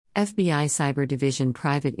FBI Cyber Division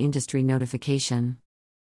Private Industry Notification.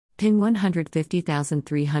 PIN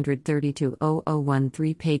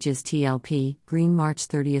 150332-0013 pages TLP, Green March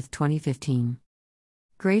 30, 2015.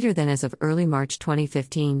 Greater than as of early March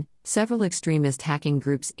 2015, several extremist hacking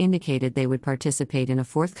groups indicated they would participate in a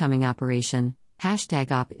forthcoming operation,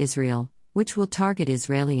 #OpIsrael, which will target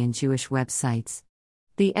Israeli and Jewish websites.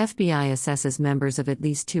 The FBI assesses members of at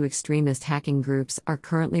least two extremist hacking groups are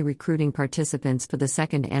currently recruiting participants for the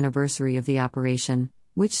second anniversary of the operation,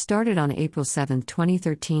 which started on April 7,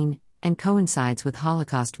 2013, and coincides with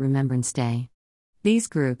Holocaust Remembrance Day. These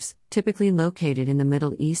groups, typically located in the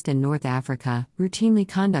Middle East and North Africa, routinely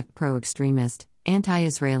conduct pro-extremist,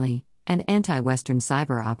 anti-Israeli, and anti-Western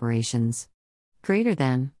cyber operations. Greater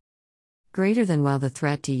than while the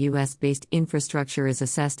threat to U.S.-based infrastructure is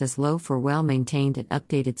assessed as low for well-maintained and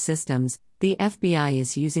updated systems, the FBI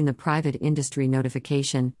is using the Private Industry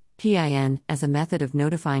Notification, PIN, as a method of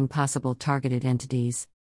notifying possible targeted entities.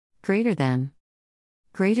 Greater than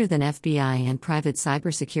FBI and private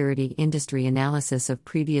cybersecurity industry analysis of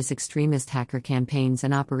previous extremist hacker campaigns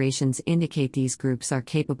and operations indicate these groups are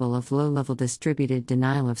capable of low-level distributed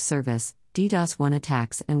denial of service, DDoS-1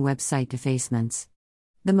 attacks and website defacements.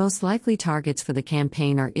 The most likely targets for the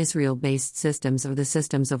campaign are Israel-based systems or the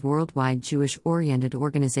systems of worldwide Jewish-oriented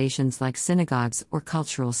organizations like synagogues or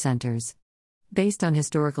cultural centers. Based on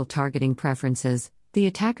historical targeting preferences, the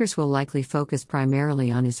attackers will likely focus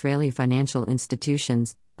primarily on Israeli financial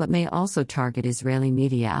institutions, but may also target Israeli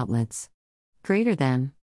media outlets. Greater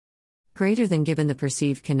than given the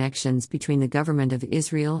perceived connections between the government of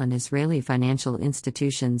Israel and Israeli financial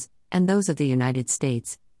institutions, and those of the United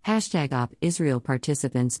States, #OpIsrael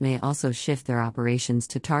participants may also shift their operations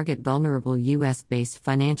to target vulnerable U.S.-based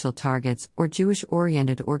financial targets or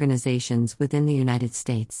Jewish-oriented organizations within the United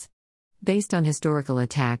States. Based on historical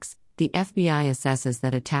attacks, the FBI assesses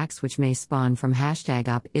that attacks which may spawn from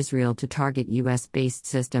 #OpIsrael to target U.S.-based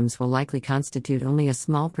systems will likely constitute only a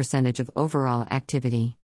small percentage of overall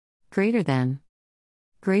activity. Greater than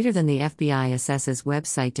the FBI assesses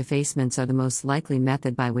website defacements are the most likely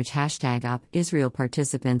method by which #OpIsrael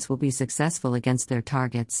participants will be successful against their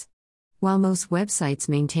targets. While most websites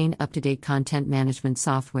maintain up-to-date content management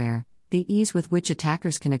software, the ease with which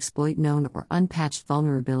attackers can exploit known or unpatched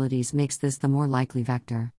vulnerabilities makes this the more likely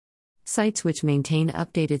vector. Sites which maintain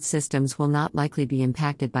updated systems will not likely be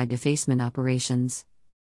impacted by defacement operations.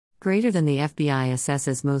 Greater than the FBI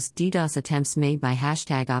assesses most DDoS attempts made by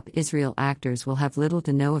 #OpIsrael actors will have little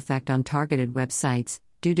to no effect on targeted websites,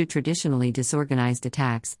 due to traditionally disorganized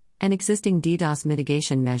attacks, and existing DDoS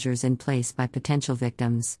mitigation measures in place by potential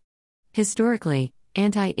victims. Historically,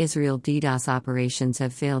 anti-Israel DDoS operations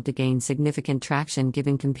have failed to gain significant traction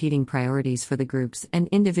given competing priorities for the groups and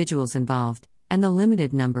individuals involved, and the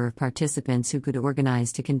limited number of participants who could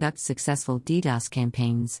organize to conduct successful DDoS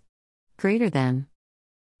campaigns. Greater than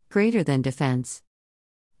defense.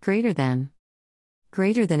 Greater than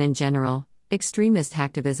in general, extremist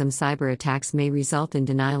hacktivism cyber attacks may result in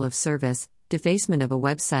denial of service, defacement of a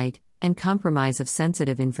website, and compromise of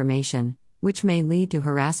sensitive information, which may lead to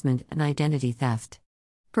harassment and identity theft.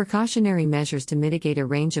 Precautionary measures to mitigate a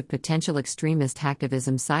range of potential extremist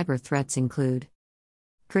hacktivism cyber threats include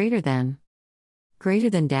greater than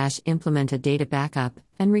implement a data backup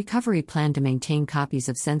and recovery plan to maintain copies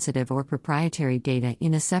of sensitive or proprietary data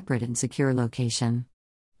in a separate and secure location.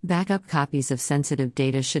 Backup copies of sensitive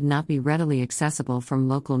data should not be readily accessible from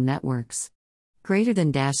local networks. Greater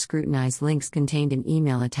than scrutinize links contained in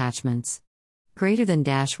email attachments. Greater than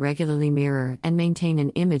regularly mirror and maintain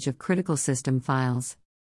an image of critical system files.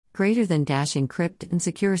 Greater than encrypt and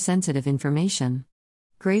secure sensitive information.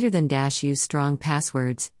 Greater than use strong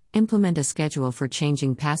passwords. Implement a schedule for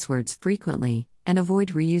changing passwords frequently, and avoid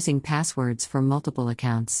reusing passwords for multiple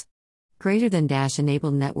accounts. Greater than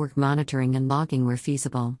enable network monitoring and logging where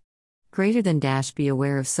feasible. Greater than be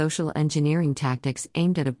aware of social engineering tactics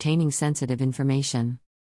aimed at obtaining sensitive information.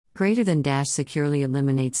 Greater than securely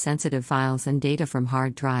eliminate sensitive files and data from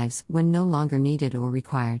hard drives when no longer needed or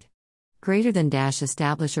required. Greater than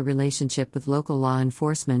establish a relationship with local law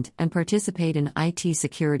enforcement and participate in IT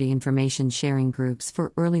security information sharing groups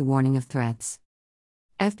for early warning of threats.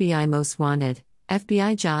 FBI Most Wanted,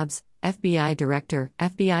 FBI Jobs, FBI Director,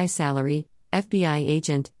 FBI Salary, FBI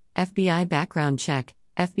Agent, FBI Background Check,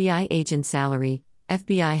 FBI Agent Salary,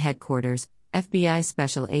 FBI Headquarters, FBI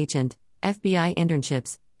Special Agent, FBI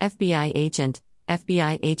Internships, FBI Agent,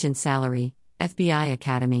 FBI Agent Salary, FBI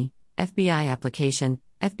Academy, FBI Application,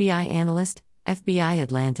 FBI Analyst, FBI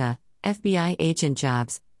Atlanta, FBI Agent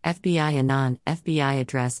Jobs, FBI Anon, FBI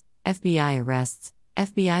Address, FBI Arrests,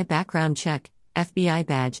 FBI Background Check, FBI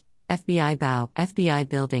Badge, FBI BOW, FBI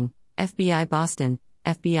Building, FBI Boston,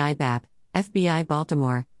 FBI BAP, FBI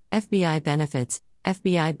Baltimore, FBI Benefits,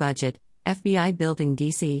 FBI Budget, FBI Building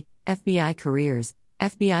DC, FBI Careers,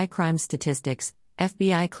 FBI Crime Statistics,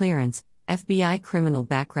 FBI Clearance, FBI Criminal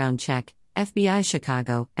Background Check, FBI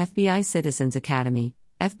Chicago, FBI Citizens Academy,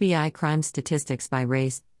 FBI Crime Statistics by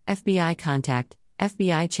Race, FBI Contact,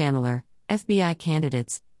 FBI Channeler, FBI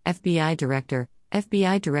Candidates, FBI Director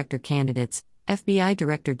Candidates, FBI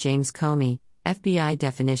Director James Comey, FBI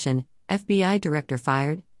Definition, FBI Director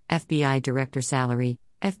Fired, FBI Director Salary,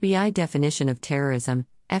 FBI Definition of Terrorism,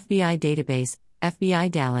 FBI Database, FBI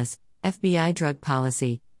Dallas, FBI Drug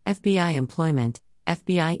Policy, FBI Employment,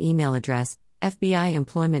 FBI Email Address, FBI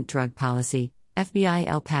Employment Drug Policy, FBI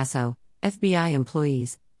El Paso, FBI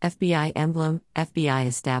Employees, FBI Emblem, FBI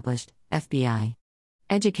Established, FBI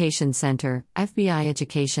Education Center, FBI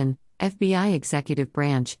Education, FBI Executive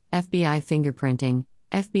Branch, FBI Fingerprinting,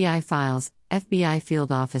 FBI Files, FBI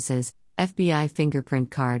Field Offices, FBI Fingerprint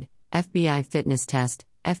Card, FBI Fitness Test,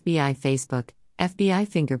 FBI Facebook, FBI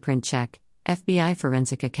Fingerprint Check, FBI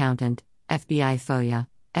Forensic Accountant, FBI FOIA,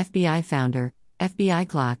 FBI Founder, FBI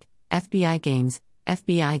Glock, FBI Games,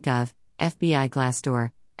 FBI Gov, FBI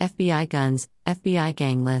Glassdoor, FBI Guns, FBI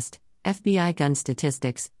Gang List, FBI Gun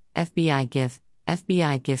Statistics, FBI GIF,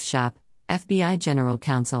 FBI Gift Shop, FBI General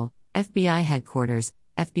Counsel, FBI Headquarters,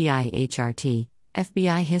 FBI HRT,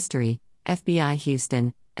 FBI History, FBI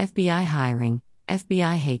Houston, FBI Hiring,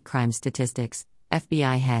 FBI Hate Crime Statistics,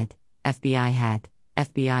 FBI Head, FBI Hat,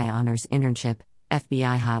 FBI Honors Internship,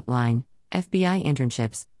 FBI Hotline, FBI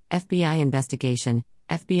Internships, FBI Investigation,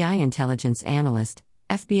 FBI Intelligence Analyst,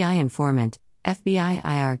 FBI Informant, FBI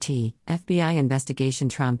IRT, FBI Investigation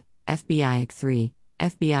Trump, FBI IC3,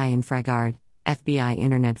 FBI Infraguard, FBI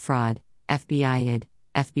Internet Fraud, FBI ID,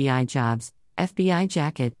 FBI Jobs, FBI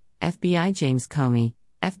Jacket, FBI James Comey,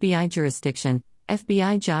 FBI Jurisdiction,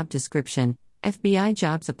 FBI Job Description, FBI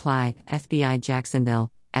Jobs Apply, FBI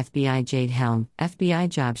Jacksonville, FBI Jade Helm, FBI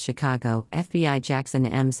Jobs Chicago, FBI Jackson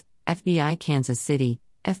Ems, FBI Kansas City,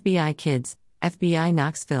 FBI Kids, FBI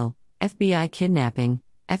Knoxville, FBI Kidnapping,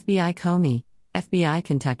 FBI Comey, FBI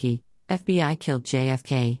Kentucky, FBI Killed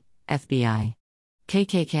JFK, FBI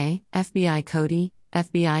KKK, FBI Cody,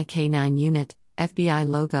 FBI K9 Unit, FBI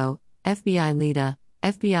Logo, FBI Lida,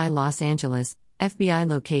 FBI Los Angeles, FBI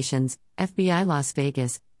Locations, FBI Las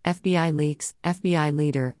Vegas, FBI Leaks, FBI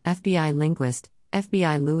Leader, FBI Linguist,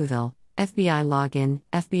 FBI Louisville, FBI Login,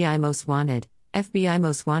 FBI Most Wanted, FBI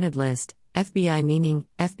Most Wanted List, FBI Meaning,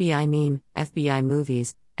 FBI Meme, FBI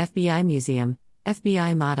Movies, FBI Museum,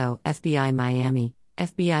 FBI Motto, FBI Miami,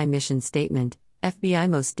 FBI Mission Statement, FBI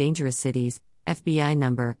Most Dangerous Cities, FBI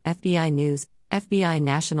Number, FBI News, FBI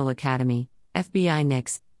National Academy, FBI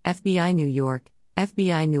Knicks, FBI New York,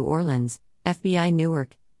 FBI New Orleans, FBI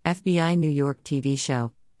Newark, FBI New York TV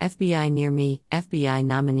Show, FBI Near Me, FBI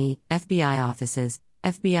Nominee, FBI Offices,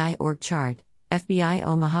 FBI Org Chart, FBI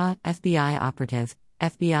Omaha, FBI Operative,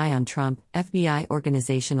 FBI on Trump, FBI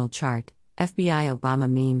Organizational Chart, FBI Obama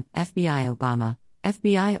Meme, FBI Obama,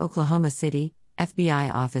 FBI Oklahoma City,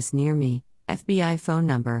 FBI Office Near Me, FBI Phone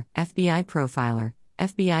Number, FBI Profiler,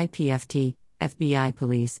 FBI PFT, FBI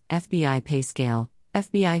Police, FBI Pay Scale,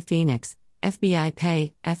 FBI Phoenix, FBI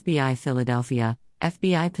Pay, FBI Philadelphia,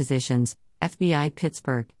 FBI Positions, FBI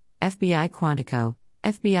Pittsburgh, FBI Quantico,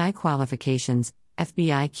 FBI Qualifications,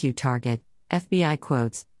 FBI Q Target, FBI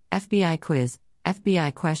Quotes, FBI Quiz,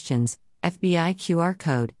 FBI Questions, FBI QR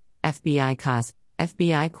Code, FBI COS,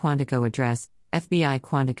 FBI Quantico Address, FBI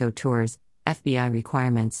Quantico Tours, FBI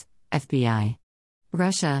Requirements, FBI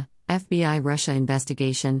Russia, FBI Russia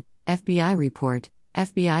Investigation, FBI Report,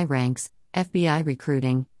 FBI Ranks, FBI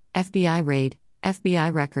Recruiting, FBI Raid,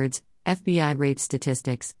 FBI Records, FBI Rape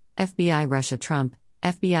Statistics, FBI Russia Trump,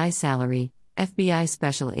 FBI Salary, FBI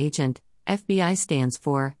Special Agent, FBI Stands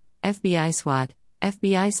For, FBI SWAT,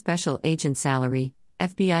 FBI Special Agent Salary,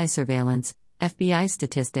 FBI Surveillance, FBI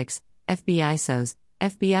Statistics, FBI SOS,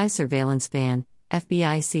 FBI Surveillance Ban,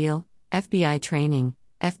 FBI SEAL, FBI Training,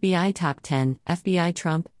 FBI Top 10, FBI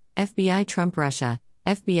Trump Russia,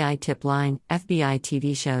 FBI Tip Line, FBI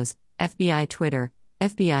TV Shows, FBI Twitter,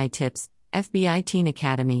 FBI Tips, FBI Teen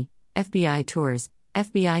Academy, FBI Tours,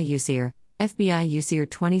 FBI USEER, FBI USEER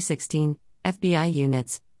 2016, FBI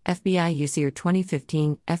Units, FBI USEER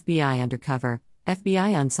 2015, FBI Undercover,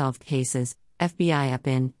 FBI Unsolved Cases, FBI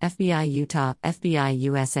Up-In, FBI Utah, FBI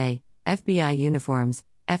USA, FBI Uniforms,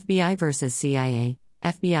 FBI vs. CIA,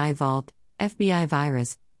 FBI Vault, FBI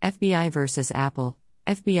Virus, FBI vs. Apple,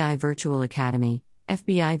 FBI Virtual Academy,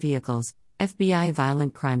 FBI Vehicles, FBI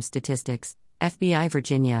Violent Crime Statistics, FBI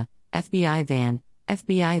Virginia, FBI Van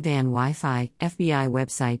Wi-Fi, FBI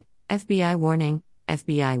Website, FBI Warning,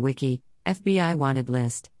 FBI Wiki, FBI Wanted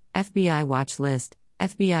List, FBI Watch List,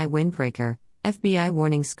 FBI Windbreaker, FBI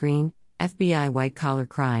Warning Screen, FBI White Collar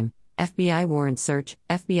Crime, FBI Warrant Search,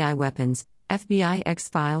 FBI Weapons, FBI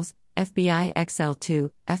X-Files, FBI XL2,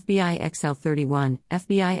 FBI XL31,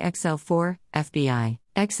 FBI XL4, FBI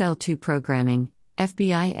XL2 Programming,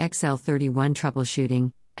 FBI XL31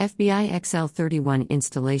 Troubleshooting, FBI XL31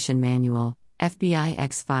 Installation Manual, FBI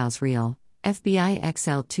X-Files Real, FBI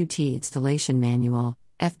XL2T Installation Manual,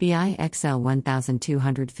 FBI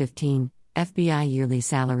XL1215, FBI Yearly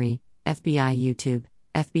Salary, FBI YouTube,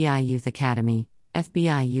 FBI Youth Academy,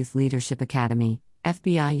 FBI Youth Leadership Academy,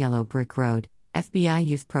 FBI Yellow Brick Road, FBI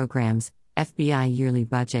Youth Programs, FBI Yearly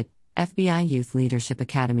Budget, FBI Youth Leadership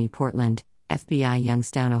Academy Portland, FBI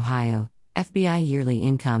Youngstown, Ohio, FBI Yearly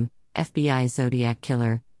Income, FBI Zodiac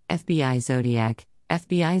Killer, FBI Zodiac,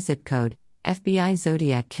 FBI Zip Code, FBI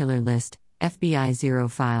Zodiac Killer List, FBI Zero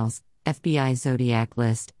Files, FBI Zodiac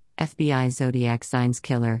List, FBI Zodiac Signs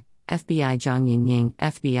Killer, FBI Zhang Yingying,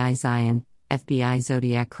 FBI Zion, FBI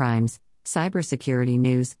Zodiac Crimes, Cybersecurity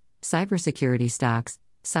News, Cybersecurity Stocks,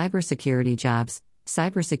 Cybersecurity Jobs,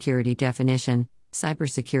 Cybersecurity Definition,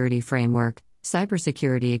 Cybersecurity Framework,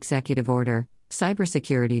 Cybersecurity Executive Order,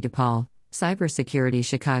 Cybersecurity DePaul, Cybersecurity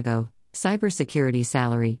Chicago, Cybersecurity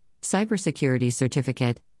Salary, Cybersecurity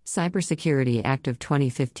Certificate, Cybersecurity Act of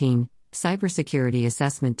 2015, Cybersecurity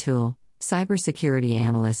Assessment Tool, Cybersecurity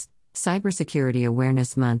Analyst, Cybersecurity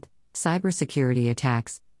Awareness Month, Cybersecurity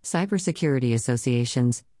Attacks, Cybersecurity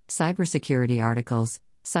Associations, Cybersecurity Articles,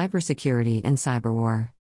 Cybersecurity and Cyberwar.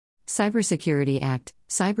 Cybersecurity Act,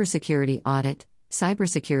 Cybersecurity Audit,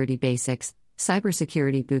 Cybersecurity Basics,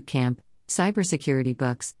 Cybersecurity Bootcamp, Cybersecurity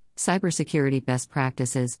Books, Cybersecurity Best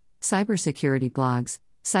Practices, Cybersecurity Blogs,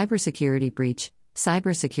 Cybersecurity Breach,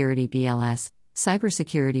 Cybersecurity BLS,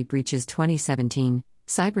 Cybersecurity Breaches 2017,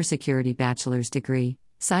 Cybersecurity Bachelor's Degree,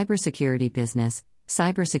 Cybersecurity Business,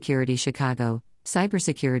 Cybersecurity Chicago,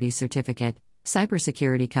 Cybersecurity Certificate,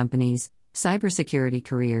 Cybersecurity Companies, Cybersecurity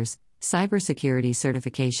Careers, Cybersecurity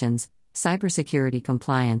Certifications, Cybersecurity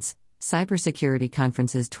Compliance, Cybersecurity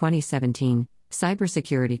Conferences 2017,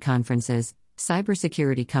 Cybersecurity Conferences,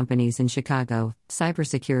 Cybersecurity Companies in Chicago,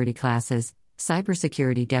 Cybersecurity Classes,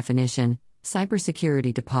 Cybersecurity Definition,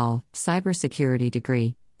 Cybersecurity DePaul, Cybersecurity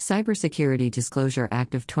Degree, Cybersecurity Disclosure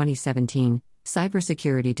Act of 2017,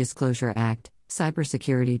 Cybersecurity Disclosure Act,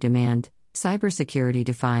 Cybersecurity Demand, Cybersecurity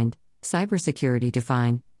Defined, Cybersecurity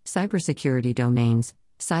Define, Cybersecurity Domains,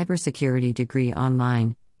 Cybersecurity Degree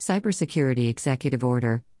Online, Cybersecurity Executive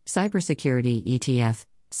Order, Cybersecurity ETF,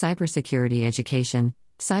 Cybersecurity Education,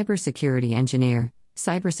 Cybersecurity Engineer,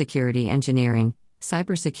 Cybersecurity Engineering,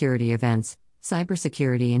 Cybersecurity Events,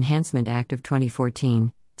 Cybersecurity Enhancement Act of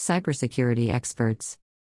 2014, Cybersecurity Experts.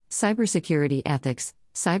 Cybersecurity Ethics,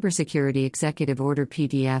 Cybersecurity Executive Order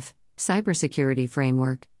PDF, Cybersecurity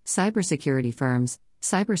Framework, Cybersecurity Firms,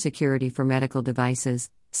 Cybersecurity for Medical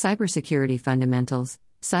Devices, Cybersecurity Fundamentals,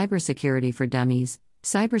 Cybersecurity for Dummies,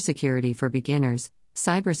 Cybersecurity for Beginners,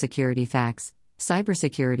 Cybersecurity Facts,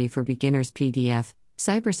 Cybersecurity for Beginners PDF,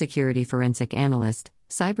 Cybersecurity Forensic Analyst,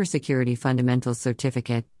 Cybersecurity Fundamentals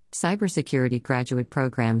Certificate, Cybersecurity Graduate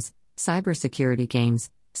Programs, Cybersecurity Games,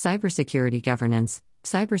 Cybersecurity Governance,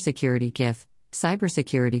 Cybersecurity GIF,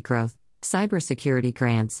 Cybersecurity Growth, Cybersecurity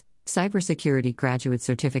Grants, Cybersecurity Graduate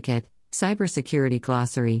Certificate, Cybersecurity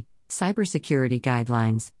Glossary, Cybersecurity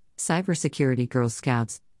Guidelines, Cybersecurity Girl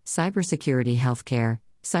Scouts, Cybersecurity Healthcare,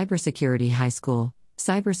 Cybersecurity High School,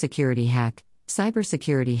 Cybersecurity Hack,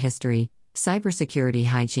 Cybersecurity History, Cybersecurity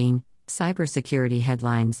Hygiene, Cybersecurity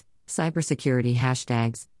Headlines, Cybersecurity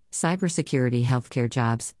Hashtags, Cybersecurity Healthcare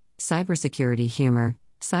Jobs, Cybersecurity Humor,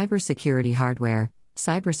 Cybersecurity Hardware,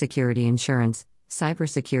 Cybersecurity Insurance,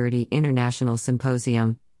 Cybersecurity International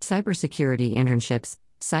Symposium, Cybersecurity Internships,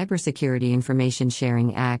 Cybersecurity Information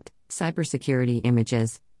Sharing Act, Cybersecurity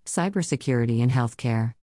Images, Cybersecurity in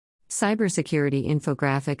Healthcare. Cybersecurity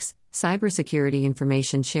Infographics, Cybersecurity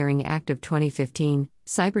Information Sharing Act of 2015,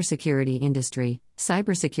 Cybersecurity Industry,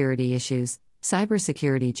 Cybersecurity Issues,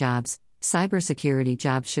 Cybersecurity Jobs, Cybersecurity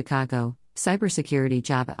Jobs Chicago, Cybersecurity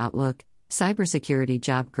Job Outlook, Cybersecurity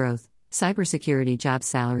Job Growth, Cybersecurity Job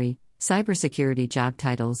Salary, Cybersecurity Job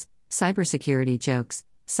Titles, Cybersecurity Jokes,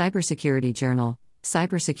 Cybersecurity Journal,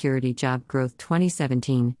 Cybersecurity Job Growth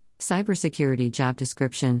 2017, Cybersecurity Job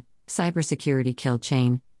Description, Cybersecurity Kill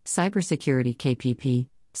Chain, Cybersecurity KPP,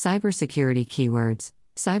 Cybersecurity Keywords,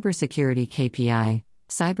 Cybersecurity KPI,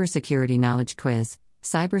 Cybersecurity Knowledge Quiz,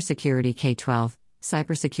 Cybersecurity K-12,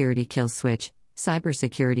 Cybersecurity Kill Switch,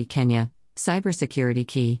 Cybersecurity Kenya, Cybersecurity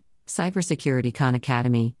Key, Cybersecurity Khan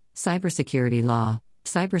Academy, Cybersecurity Law,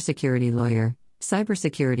 Cybersecurity Lawyer,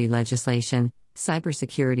 Cybersecurity legislation,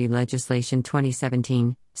 Cybersecurity legislation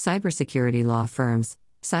 2017, Cybersecurity law firms,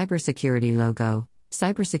 Cybersecurity logo,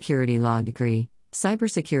 Cybersecurity law degree,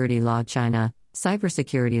 Cybersecurity law China,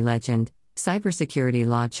 Cybersecurity legend, Cybersecurity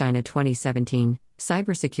law China 2017,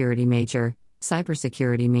 Cybersecurity major,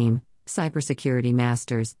 Cybersecurity meme, Cybersecurity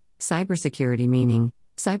masters, Cybersecurity meaning,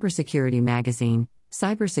 Cybersecurity magazine,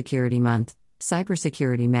 Cybersecurity month,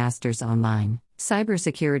 Cybersecurity masters online,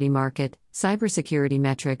 Cybersecurity market, Cybersecurity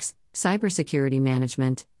metrics, Cybersecurity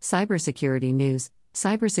management, Cybersecurity news,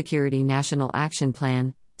 Cybersecurity national action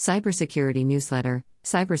plan, Cybersecurity newsletter,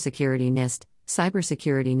 Cybersecurity NIST,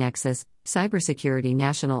 Cybersecurity nexus, Cybersecurity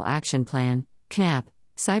national action plan, CNAP,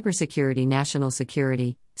 Cybersecurity national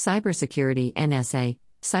security, Cybersecurity NSA,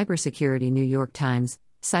 Cybersecurity New York Times,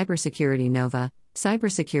 Cybersecurity Nova,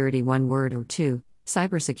 Cybersecurity one word or two,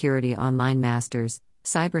 Cybersecurity online masters,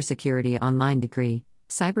 Cybersecurity online degree,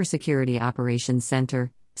 Cybersecurity operations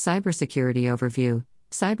center, Cybersecurity overview,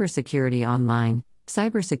 Cybersecurity online,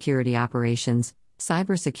 Cybersecurity operations,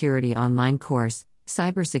 Cybersecurity online course,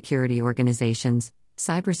 Cybersecurity organizations,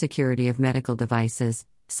 Cybersecurity of medical devices,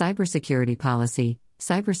 Cybersecurity policy,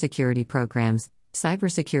 Cybersecurity programs,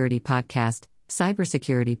 Cybersecurity podcast,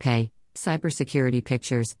 Cybersecurity pay, Cybersecurity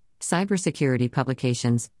pictures, Cybersecurity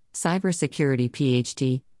publications, Cybersecurity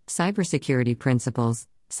PhD, Cybersecurity principles,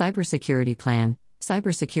 Cybersecurity plan,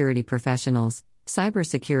 Cybersecurity professionals,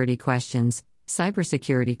 Cybersecurity questions,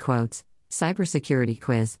 Cybersecurity quotes, Cybersecurity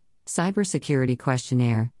quiz, Cybersecurity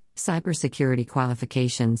questionnaire, Cybersecurity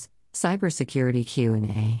qualifications, Cybersecurity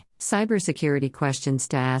Q&A, Cybersecurity questions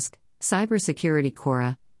to ask, Cybersecurity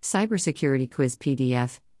Quora, Cybersecurity quiz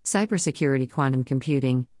PDF, Cybersecurity quantum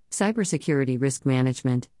computing, Cybersecurity risk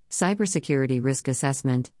management, Cybersecurity risk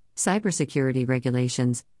assessment, Cybersecurity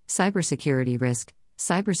regulations, Cybersecurity risk,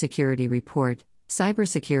 Cybersecurity report,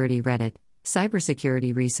 Cybersecurity Reddit,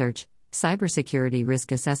 Cybersecurity research, Cybersecurity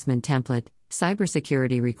risk assessment template,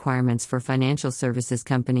 Cybersecurity requirements for financial services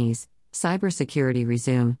companies, Cybersecurity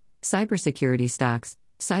resume, Cybersecurity stocks,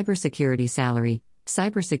 Cybersecurity salary,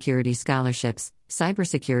 Cybersecurity scholarships,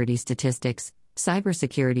 Cybersecurity statistics,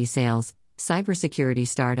 Cybersecurity sales, Cybersecurity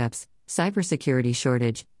startups, Cybersecurity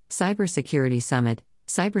shortage, Cybersecurity summit,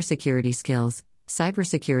 Cybersecurity skills,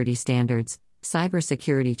 Cybersecurity standards,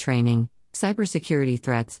 Cybersecurity training, Cybersecurity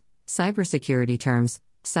threats, Cybersecurity terms,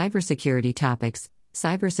 Cybersecurity topics,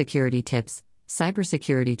 Cybersecurity tips,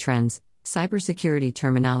 Cybersecurity trends, Cybersecurity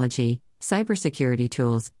terminology, Cybersecurity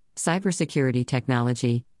tools, Cybersecurity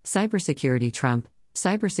technology, Cybersecurity Trump,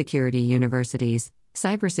 Cybersecurity universities,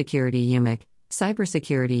 Cybersecurity UMIC,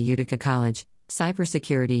 Cybersecurity Utica College,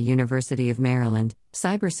 Cybersecurity University of Maryland,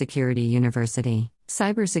 Cybersecurity University,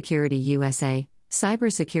 Cybersecurity USA,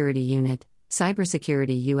 Cybersecurity Unit,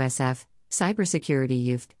 Cybersecurity USF, Cybersecurity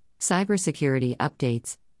UFT, Cybersecurity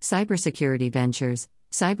updates, Cybersecurity ventures,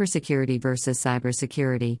 Cybersecurity versus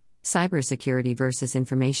Cybersecurity, Cybersecurity versus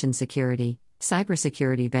Information Security,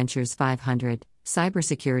 Cybersecurity Ventures 500,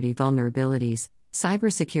 Cybersecurity vulnerabilities,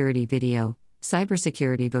 Cybersecurity video,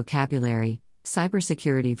 Cybersecurity vocabulary,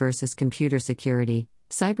 Cybersecurity versus Computer security,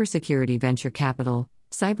 Cybersecurity venture capital,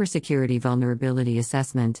 Cybersecurity vulnerability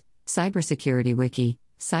assessment, Cybersecurity wiki,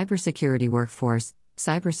 Cybersecurity workforce,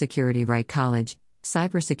 Cybersecurity right college,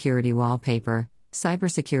 Cybersecurity wallpaper,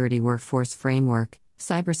 Cybersecurity workforce framework,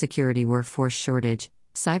 Cybersecurity workforce shortage,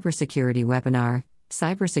 Cybersecurity webinar,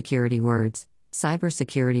 Cybersecurity words,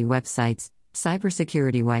 Cybersecurity websites,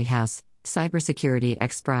 Cybersecurity White House, Cybersecurity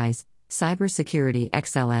X Prize, Cybersecurity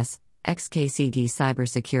XLS, XKCD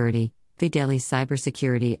Cybersecurity, Videli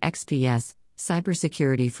Cybersecurity XPS,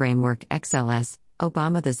 Cybersecurity Framework XLS,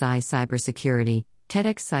 Obama the Xi Cybersecurity,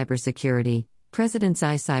 TEDx Cybersecurity, President Xi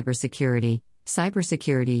Cybersecurity,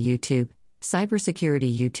 Cybersecurity YouTube,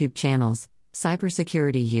 Cybersecurity YouTube channels,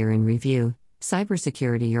 Cybersecurity Year in Review,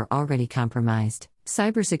 Cybersecurity You're Already Compromised,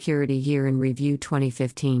 Cybersecurity Year in Review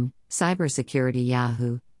 2015, Cybersecurity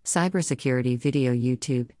Yahoo, Cybersecurity Video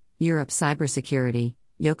YouTube, Europe Cybersecurity,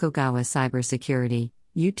 Yokogawa Cybersecurity,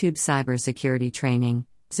 YouTube Cybersecurity Training,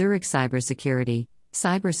 Zurich Cybersecurity,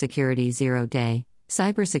 Cybersecurity Zero Day,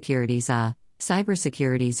 Cybersecurity ZA,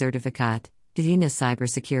 Cybersecurity Zertifikat, Divina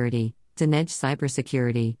Cybersecurity, Dinej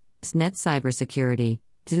Cybersecurity, SNET Cybersecurity,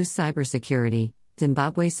 Zeus Cybersecurity,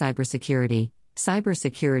 Zimbabwe Cybersecurity,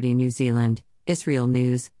 Cybersecurity New Zealand, Israel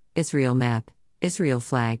News, Israel Map, Israel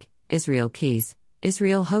Flag, Israel Keys,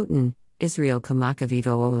 Israel Houghton, Israel Kamakavivo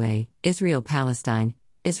Owe, Israel Palestine,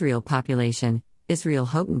 Israel Population, Israel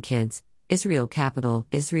Houghton Kids, Israel Capital,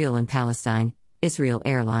 Israel and Palestine, Israel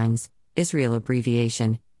Airlines, Israel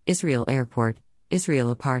Abbreviation, Israel Airport,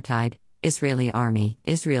 Israel Apartheid, Israeli Army,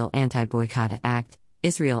 Israel Anti-Boycott Act,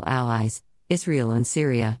 Israel Allies, Israel and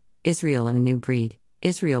Syria, Israel and a new breed,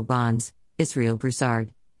 Israel bonds, Israel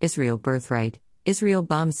broussard, Israel birthright, Israel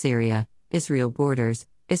bombs Syria, Israel borders,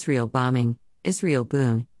 Israel bombing, Israel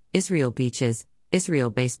boon, Israel beaches, Israel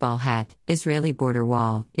baseball hat, Israeli border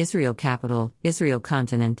wall, Israel capital, Israel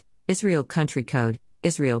continent, Israel country code,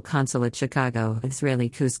 Israel consulate Chicago, Israeli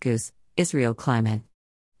couscous, Israel climate.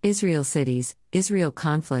 Israel cities, Israel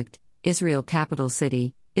conflict, Israel capital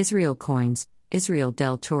city, Israel coins, Israel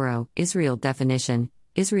del Toro, Israel definition,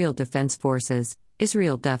 Israel defense forces,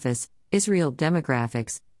 Israel Dufus, Israel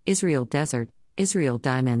demographics, Israel desert, Israel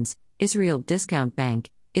diamonds, Israel discount bank,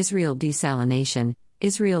 Israel desalination,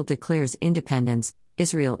 Israel declares independence,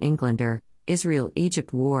 Israel Englander, Israel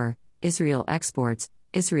Egypt war, Israel exports,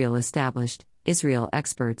 Israel established, Israel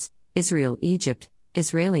experts, Israel Egypt,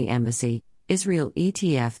 Israeli embassy, Israel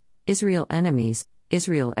ETF, Israel enemies,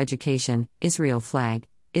 Israel education, Israel flag,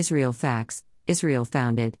 Israel facts, Israel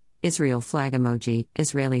founded, Israel flag emoji,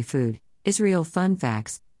 Israeli food, Israel fun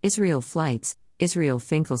facts, Israel flights, Israel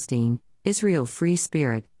Finkelstein, Israel free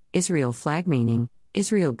spirit, Israel flag meaning,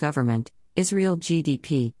 Israel government, Israel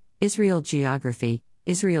GDP, Israel geography,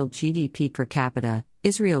 Israel GDP per capita,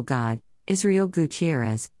 Israel God, Israel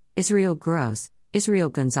Gutierrez, Israel Gross, Israel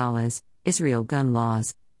Gonzalez, Israel gun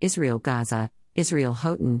laws, Israel Gaza, Israel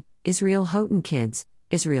Houghton kids,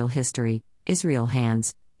 Israel history, Israel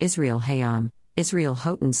hands, Israel Hayam, Israel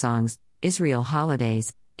Houghton songs, Israel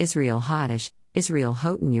holidays, Israel Hadish, Israel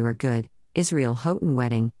Houghton you are good, Israel Houghton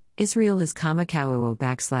wedding, Israel is Kamakawa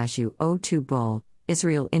 /U02 bowl,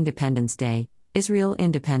 Israel Independence Day, Israel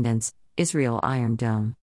Independence, Israel Iron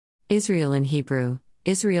Dome. Israel in Hebrew,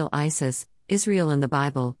 Israel ISIS, Israel in the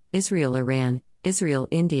Bible, Israel Iran, Israel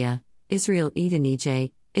India, Israel Eden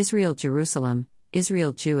Israel Jerusalem,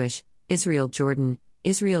 Israel Jewish, Israel Jordan,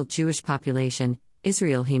 Israel Jewish population,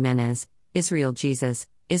 Israel Jimenez, Israel Jesus,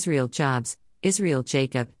 Israel Jobs, Israel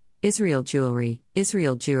Jacob, Israel Jewelry,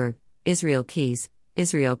 Israel Jewer, Israel Keys,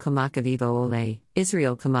 Israel Kamakavivo Ole,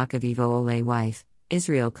 Israel Kamakavivo Ole wife,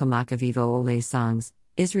 Israel Kamakavivo Ole songs,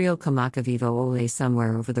 Israel Kamakavivo Ole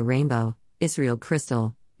somewhere over the rainbow, Israel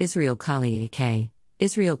Crystal, Israel Kali AK,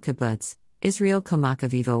 Israel Kibbutz, Israel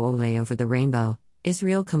Kamakavivo Ole over the rainbow,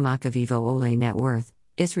 Israel Kamakavivo Ole net worth,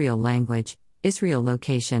 Israel language, Israel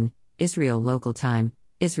location, Israel local time,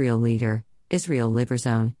 Israel leader, Israel liver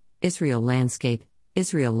zone, Israel landscape,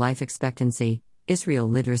 Israel life expectancy, Israel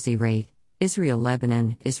literacy rate, Israel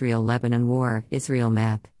Lebanon war, Israel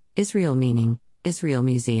map, Israel meaning, Israel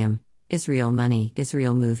museum, Israel money,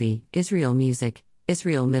 Israel movie, Israel music,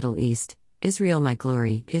 Israel Middle East, Israel my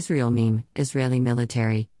glory, Israel meme, Israeli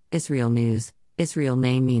military, Israel news, Israel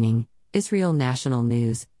name meaning, Israel national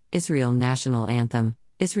news, Israel national anthem,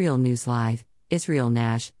 Israel news live, Israel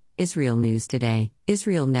Nash, Israel news today,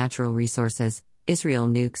 Israel natural resources, Israel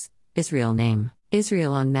nukes, Israel name,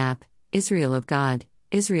 Israel on map, Israel of God,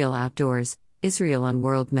 Israel outdoors, Israel on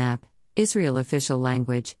world map, Israel official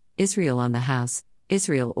language, Israel on the house,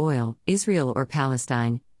 Israel oil, Israel or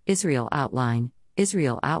Palestine, Israel outline,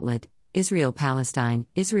 Israel outlet, Israel Palestine,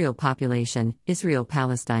 Israel population, Israel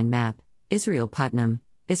Palestine map, Israel Putnam,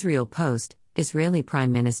 Israel Post, Israeli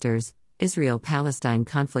prime ministers, Israel Palestine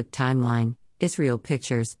conflict timeline, Israel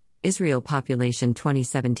pictures, Israel population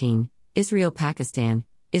 2017, Israel Pakistan,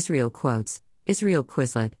 Israel quotes, Israel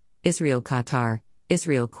Quizlet, Israel Qatar,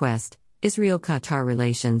 Israel Quest, Israel Qatar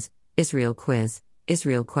relations, Israel quiz,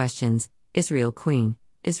 Israel questions, Israel Queen,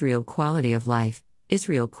 Israel quality of life,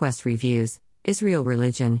 Israel Quest reviews, Israel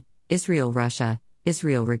religion, Israel Russia,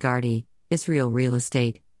 Israel Regardi, Israel real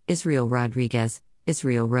estate, Israel Rodriguez,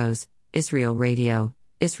 Israel Rose, Israel radio,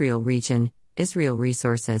 Israel region, Israel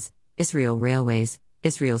resources, Israel railways,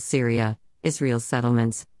 Israel Syria, Israel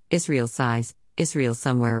settlements, Israel size, Israel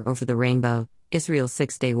somewhere over the rainbow, Israel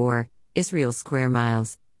Six-Day War, Israel square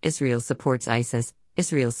miles, Israel supports ISIS,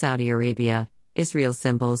 Israel Saudi Arabia, Israel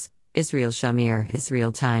symbols, Israel Shamir,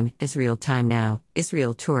 Israel time now,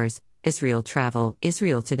 Israel tours, Israel travel,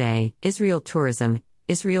 Israel today, Israel tourism,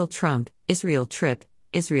 Israel Trump, Israel trip,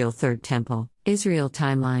 Israel third temple, Israel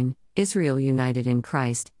timeline, Israel united in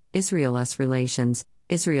Christ, Israel us relations,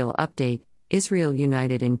 Israel update, Israel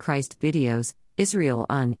united in Christ videos, Israel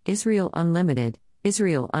unlimited,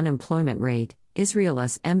 Israel unemployment rate, Israel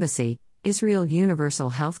us embassy, Israel universal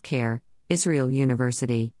health care, Israel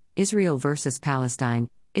university, Israel versus Palestine,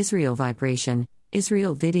 Israel vibration,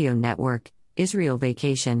 Israel video network, Israel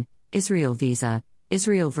vacation, Israel visa,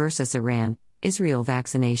 Israel versus Iran, Israel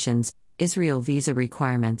vaccinations, Israel visa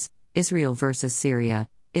requirements, Israel versus Syria,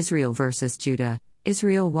 Israel versus Judah,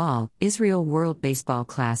 Israel wall, Israel World Baseball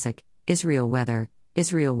Classic, Israel weather,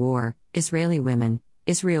 Israel war, Israeli women,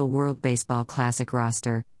 Israel World Baseball Classic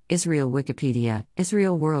roster, Israel Wikipedia,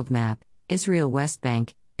 Israel World Map, Israel West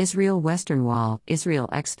Bank, Israel Western Wall, Israel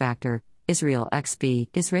X Factor, Israel XB,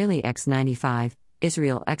 Israeli X95,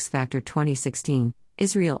 Israel X Factor 2016,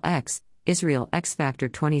 Israel X Factor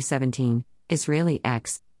 2017, Israeli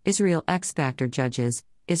X, Israel X Factor Judges,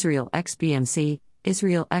 Israel X BMC,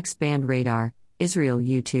 Israel X Band Radar, Israel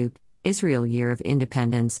YouTube, Israel Year of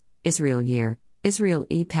Independence, Israel Year, Israel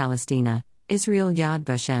Palestina, Israel Yad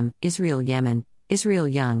Vashem, Israel Yemen, Israel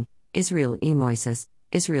Young, Israel Moises,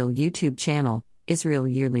 Israel YouTube Channel, Israel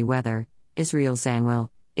Yearly Weather, Israel Zangwill,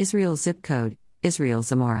 Israel Zip Code, Israel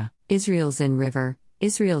Zamora, Israel Zin River,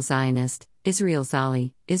 Israel Zionist, Israel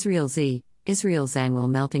Zali, Israel Z, Israel Zangwill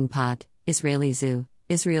Melting Pot, Israeli Zoo,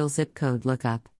 Israel Zip Code Lookup.